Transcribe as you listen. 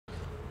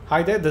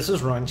Hi there, this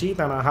is Ranjit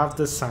and I have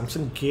this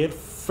Samsung Gear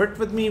Fit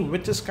with me,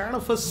 which is kind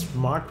of a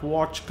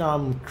smartwatch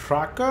cum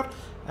tracker.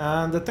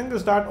 And the thing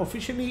is that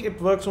officially it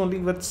works only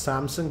with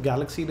Samsung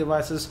Galaxy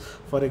devices.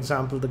 For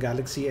example, the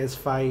Galaxy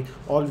S5,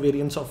 all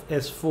variants of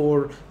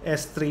S4,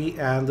 S3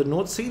 and the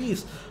Note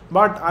series.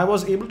 But I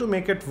was able to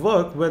make it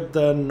work with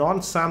the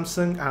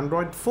non-Samsung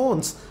Android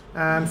phones.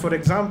 And for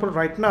example,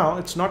 right now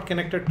it's not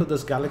connected to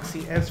this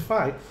Galaxy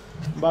S5,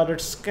 but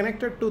it's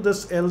connected to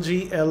this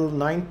LG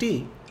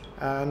L90.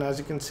 And as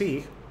you can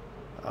see,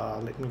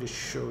 let me just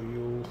show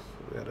you,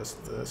 where is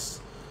this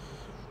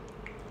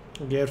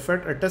Gear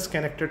Fit? It is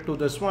connected to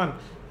this one,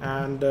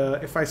 and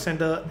if I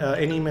send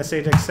any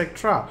message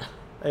etc,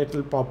 it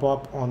will pop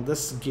up on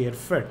this Gear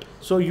Fit.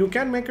 So you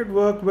can make it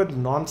work with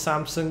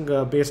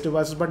non-Samsung based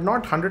devices, but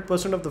not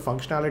 100% of the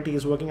functionality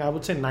is working. I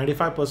would say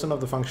 95% of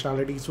the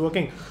functionality is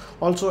working.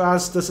 Also,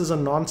 as this is a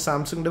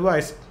non-Samsung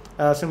device,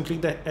 simply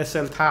the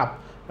SL tab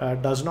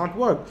does not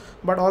work,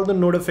 but all the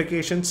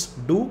notifications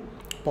do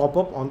pop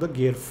up on the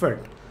Gear Fit.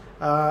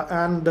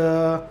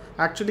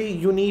 Actually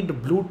you need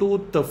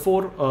Bluetooth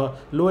for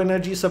low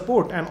energy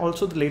support and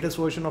also the latest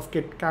version of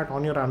KitKat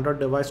on your Android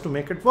device to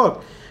make it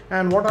work.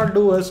 And what I'll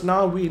do is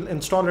now we'll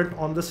install it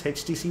on this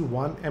HTC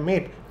One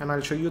M8 and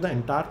I'll show you the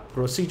entire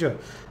procedure.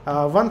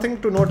 One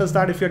thing to note is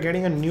that if you're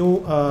getting a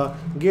new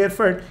Gear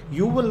Fit,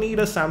 you will need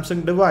a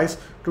Samsung device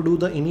to do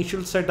the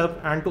initial setup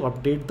and to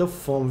update the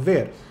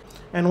firmware.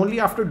 And only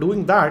after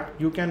doing that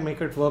you can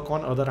make it work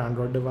on other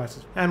Android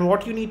devices. And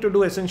what you need to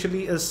do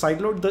essentially is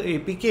sideload the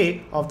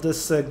APK of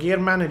this Gear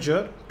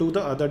Manager to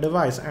the other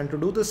device. And to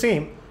do the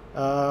same,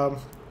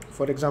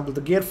 for example,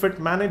 the Gear Fit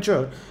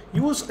Manager,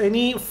 use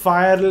any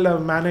file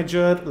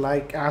manager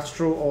like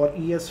Astro or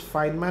ES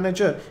File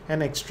Manager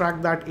and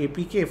extract that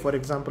APK. For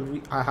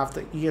example, I have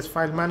the ES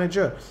File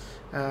Manager,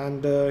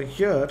 and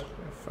here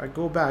if I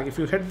go back, if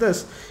you hit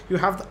this, you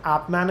have the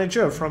App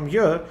Manager. From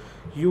here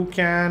you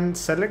can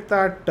select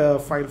that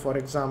file. For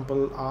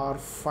example, our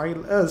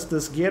file is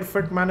this Gear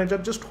Fit Manager.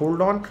 Just hold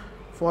on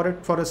for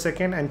it for a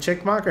second and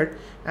check mark it,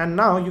 and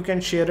now you can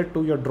share it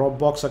to your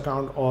Dropbox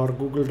account or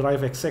Google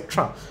Drive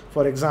etc.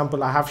 For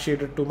example, I have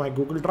shared it to my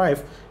Google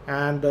Drive,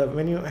 and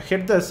when you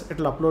hit this, it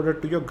will upload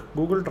it to your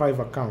Google Drive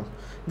account.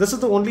 This is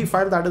the only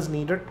file that is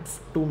needed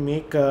to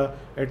make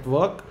it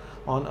work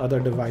on other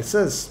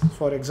devices.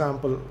 For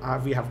example,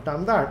 we have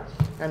done that.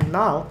 And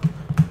now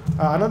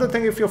another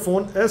thing, if your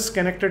phone is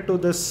connected to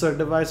this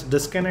device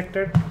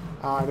disconnected,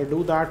 to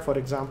do that, for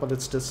example,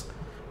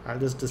 I'll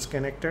just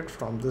disconnect it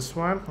from this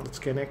one. It's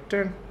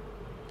connected.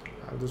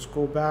 I'll just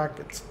go back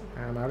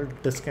and I'll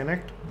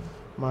disconnect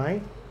my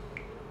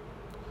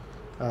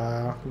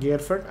Gear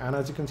Fit, and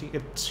as you can see,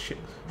 it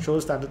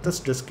shows that it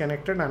is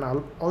disconnected. And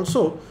I'll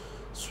also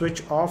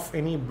switch off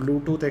any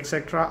Bluetooth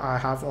etc I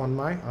have on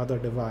my other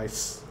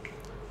device.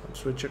 I'll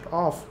switch it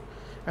off,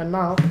 and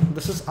now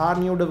this is our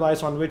new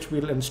device on which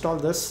we'll install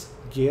this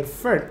Gear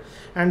Fit.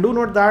 And do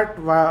note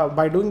that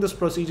by doing this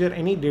procedure,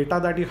 any data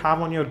that you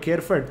have on your Gear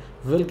Fit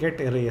will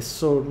get erased,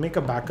 so make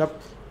a backup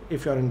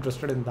if you're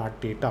interested in that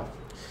data.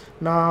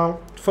 Now,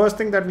 first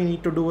thing that we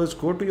need to do is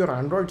go to your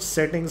Android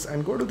settings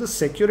and go to the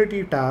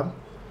security tab,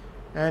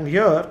 and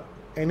here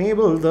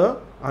enable the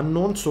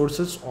unknown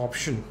sources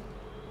option.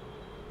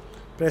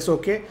 Press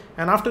OK,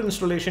 and after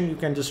installation you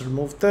can just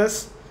remove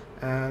this,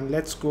 and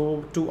let's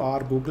go to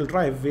our Google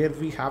Drive where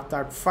we have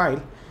that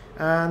file.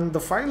 And the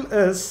file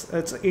it's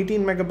an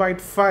 18 megabyte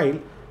file.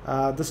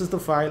 This is the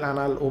file, and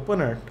I'll open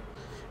it.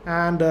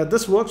 And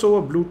this works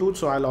over Bluetooth,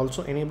 so I'll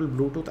also enable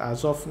Bluetooth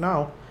as of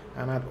now,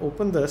 and I'll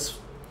open this.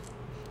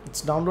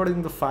 It's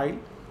downloading the file.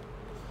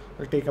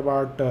 It'll take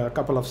about a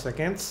couple of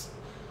seconds,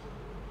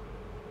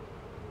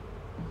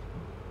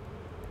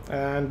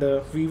 and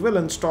we will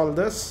install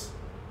this.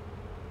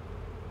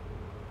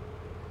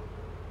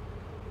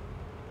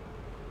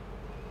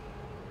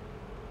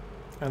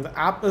 And the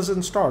app is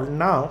installed.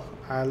 Now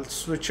I'll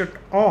switch it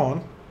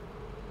on,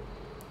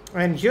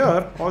 and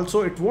here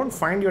also it won't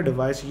find your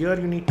device. Here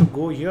you need to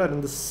go here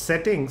in the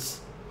settings,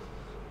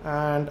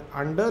 and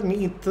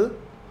underneath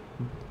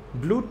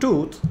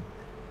Bluetooth,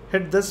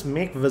 hit this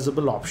make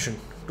visible option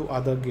to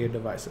other Gear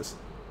devices.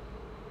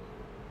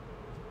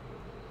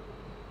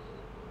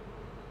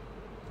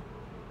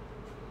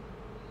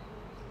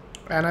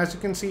 And as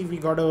you can see, we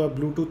got a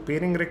Bluetooth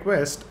pairing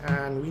request,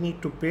 and we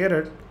need to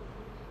pair it.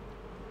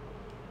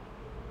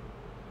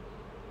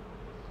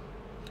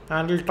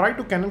 And we'll try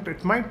to connect.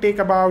 It might take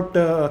about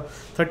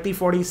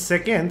 30-40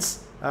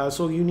 seconds,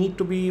 so you need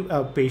to be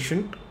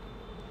patient.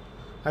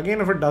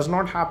 Again, if it does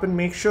not happen,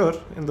 make sure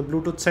in the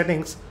Bluetooth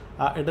settings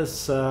it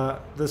is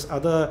this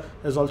other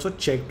is also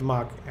checked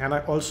mark, and I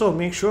also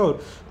make sure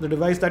the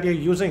device that you're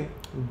using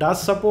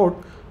does support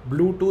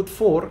Bluetooth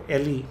 4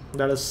 LE,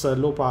 that is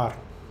low power.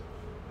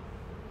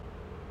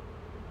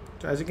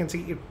 So as you can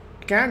see, it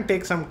can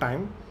take some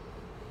time.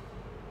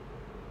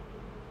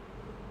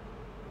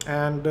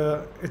 And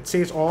it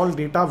says all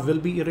data will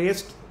be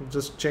erased.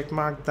 Just check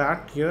mark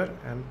that here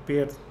and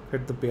hit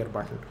the pair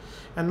button,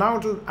 and now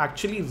it will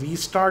actually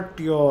restart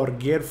your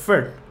Gear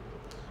Fit.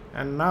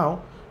 And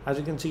now as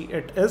you can see,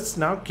 it is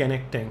now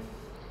connecting.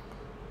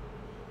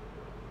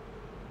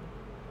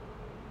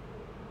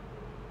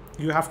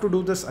 You have to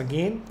do this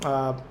again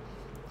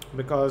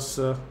because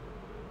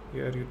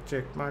here you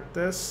check mark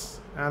this,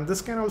 and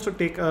this can also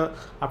take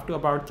up to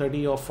about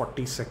 30 or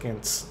 40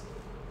 seconds.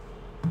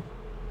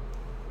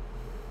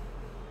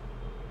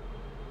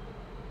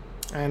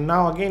 And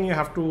now again you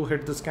have to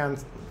hit the scan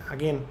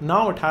again.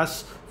 Now it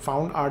has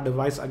found our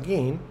device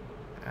again,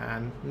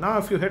 and now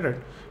if you hit it,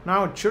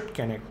 now it should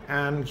connect,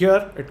 and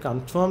here it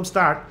confirms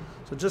that.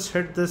 So just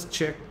hit this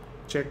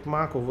check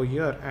mark over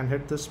here and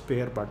hit this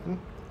pair button,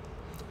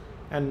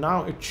 and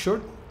now it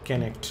should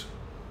connect.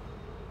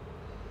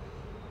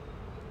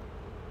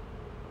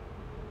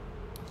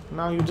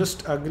 Now you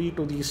just agree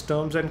to these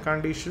terms and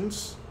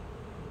conditions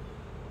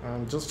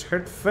and just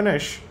hit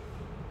finish,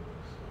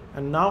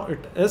 and now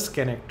it is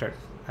connected.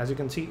 As you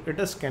can see, it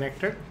is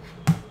connected,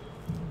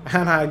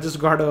 and I just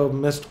got a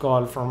missed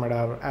call from it.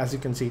 As you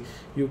can see,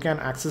 you can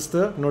access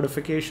the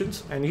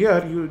notifications, and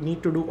here you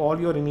need to do all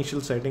your initial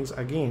settings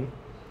again.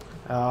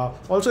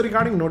 Also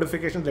regarding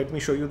notifications, let me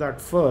show you that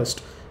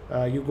first.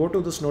 You go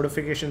to this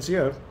notifications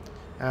here,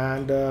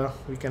 and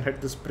we can hit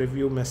this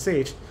preview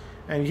message,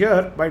 and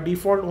here by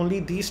default only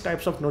these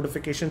types of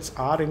notifications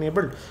are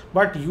enabled,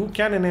 but you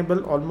can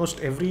enable almost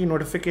every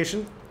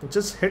notification.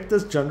 Just hit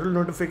this general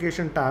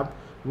notification tab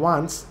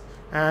once,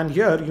 and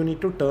here you need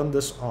to turn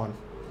this on.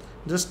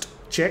 Just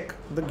check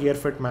the Gear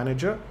Fit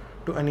Manager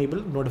to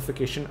enable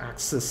notification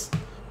access.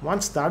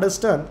 Once that is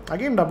done,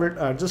 again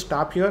just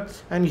tap here,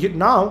 and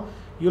now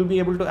you'll be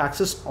able to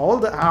access all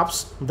the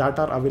apps that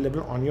are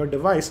available on your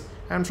device,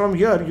 and from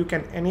here you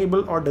can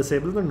enable or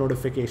disable the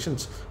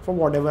notifications for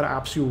whatever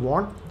apps you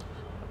want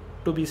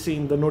to be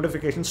seen, the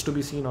notifications to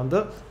be seen on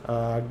the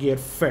Gear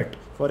Fit.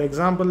 For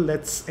example,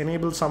 let's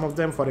enable some of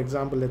them. For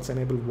example, let's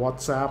enable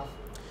WhatsApp,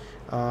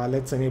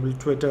 let's enable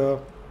Twitter.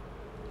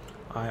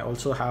 I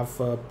also have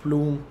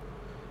Plume.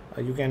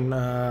 You can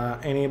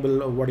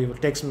enable whatever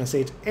text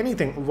message,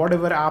 anything,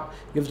 whatever app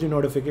gives you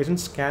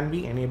notifications can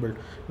be enabled.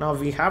 Now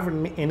we have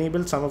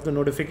enabled some of the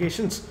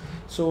notifications,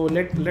 so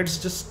let's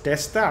just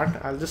test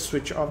that. I'll just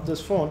switch off this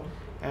phone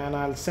and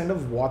I'll send a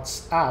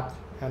WhatsApp,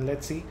 and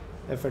let's see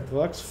if it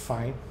works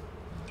fine.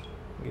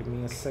 Give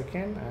me a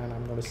second, and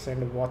I'm going to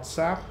send a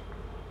WhatsApp.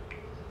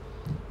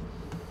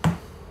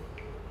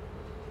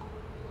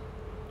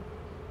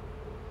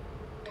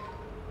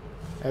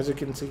 As you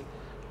can see,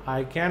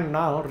 I can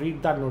now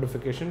read that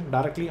notification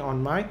directly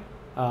on my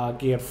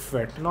Gear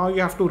Fit. Now you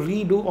have to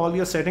redo all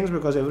your settings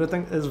because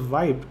everything is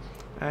wiped.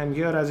 And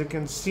here, as you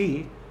can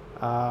see,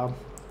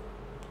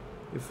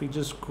 if we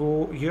just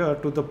go here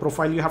to the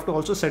profile, you have to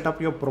also set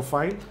up your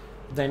profile,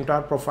 the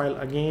entire profile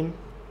again,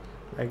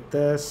 like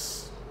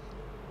this,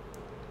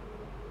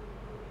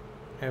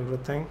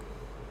 everything,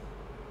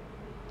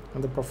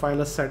 and the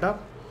profile is set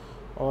up.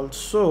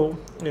 Also,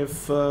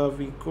 if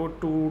we go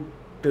to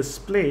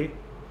display,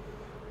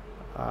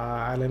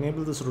 I'll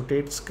enable this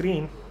rotate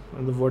screen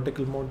in the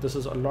vertical mode. This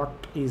is a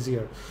lot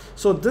easier.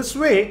 So this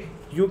way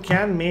you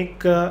can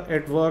make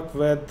it work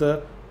with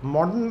the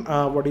modern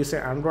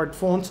Android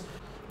phones.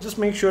 Just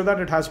make sure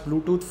that it has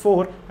Bluetooth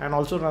 4 and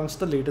also runs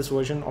the latest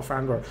version of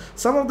Android.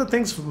 Some of the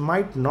things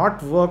might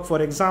not work. For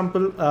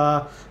example,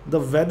 the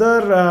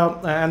weather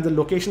and the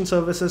location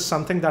services,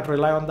 something that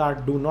rely on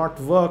that, do not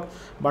work.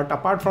 But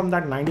apart from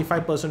that,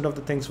 95% of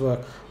the things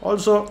work.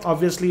 Also,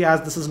 obviously,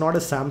 as this is not a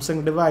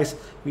Samsung device,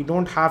 we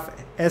don't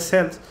have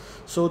S-Health.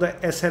 So the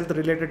S-Health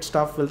related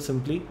stuff will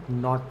simply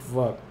not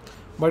work.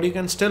 But you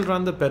can still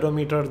run the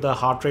pedometer, the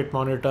heart rate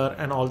monitor,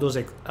 and all those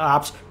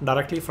apps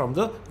directly from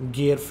the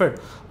Gear Fit.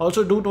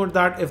 Also, do note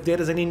that if there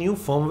is any new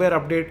firmware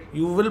update,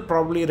 you will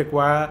probably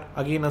require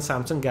again a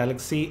Samsung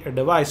Galaxy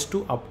device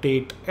to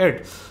update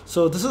it.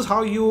 So this is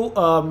how you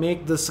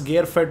make this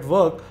Gear Fit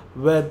work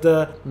with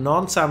the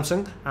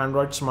non-Samsung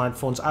Android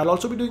smartphones. I'll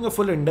also be doing a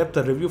full in-depth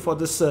review for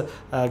this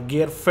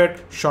Gear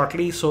Fit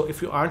shortly. So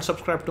if you aren't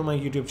subscribed to my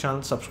YouTube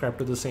channel, subscribe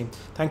to the same.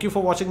 Thank you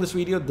for watching this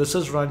video. This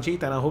is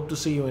Ranjit, and I hope to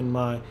see you in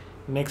my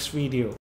next video.